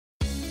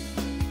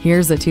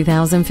Here's a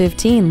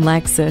 2015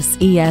 Lexus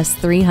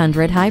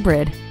ES300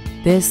 Hybrid.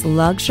 This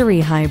luxury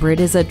hybrid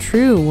is a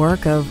true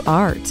work of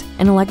art.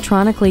 An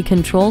electronically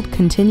controlled,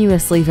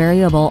 continuously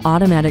variable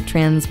automatic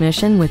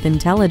transmission with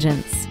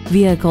intelligence,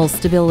 vehicle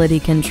stability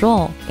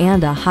control,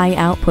 and a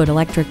high-output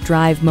electric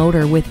drive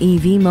motor with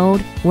EV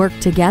mode work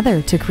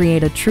together to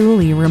create a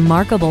truly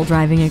remarkable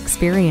driving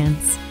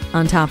experience.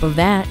 On top of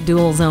that,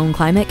 dual-zone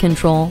climate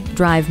control,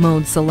 drive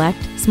mode select,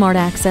 smart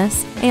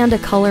access, and a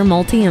color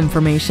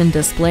multi-information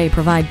display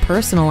provide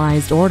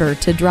personalized order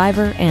to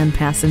driver and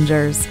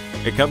passengers.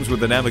 It comes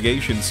with a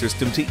navigation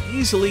system to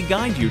easily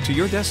guide you to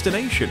your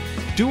destination.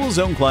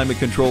 Dual-zone climate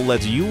control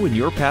lets you and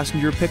your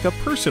passenger pick a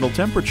personal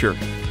temperature.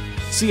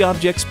 See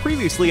objects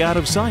previously out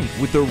of sight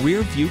with the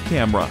rear view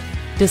camera.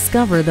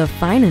 Discover the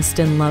finest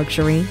in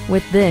luxury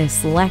with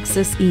this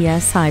Lexus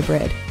ES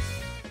Hybrid.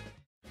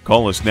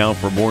 Call us now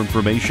for more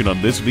information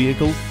on this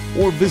vehicle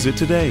or visit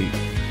today.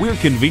 We're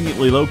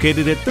conveniently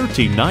located at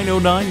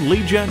 13909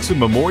 Lee Jackson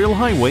Memorial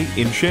Highway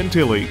in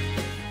Chantilly.